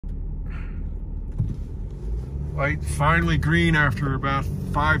Light finally green after about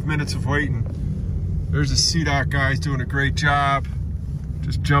 5 minutes of waiting. There's the CDOT guys doing a great job.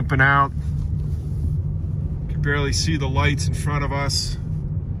 Just jumping out. You can barely see the lights in front of us.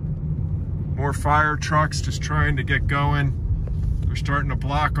 More fire trucks just trying to get going. They're starting to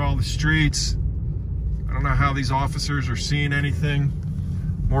block all the streets. I don't know how these officers are seeing anything.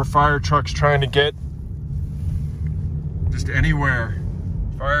 More fire trucks trying to get just anywhere.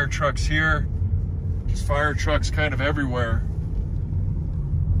 Fire trucks here. Just fire trucks kind of everywhere.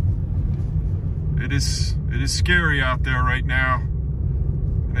 It is scary out there right now.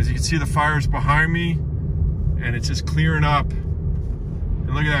 And as you can see, the fire's behind me and it's just clearing up.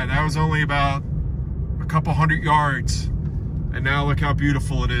 And look at that, that was only about a couple 100 yards. And now look how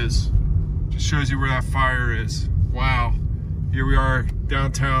beautiful it is. Just shows you where that fire is. Wow. Here we are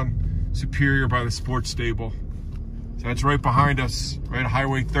downtown Superior by the sports stable. So that's right behind us, right at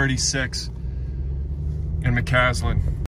Highway 36 in McCaslin.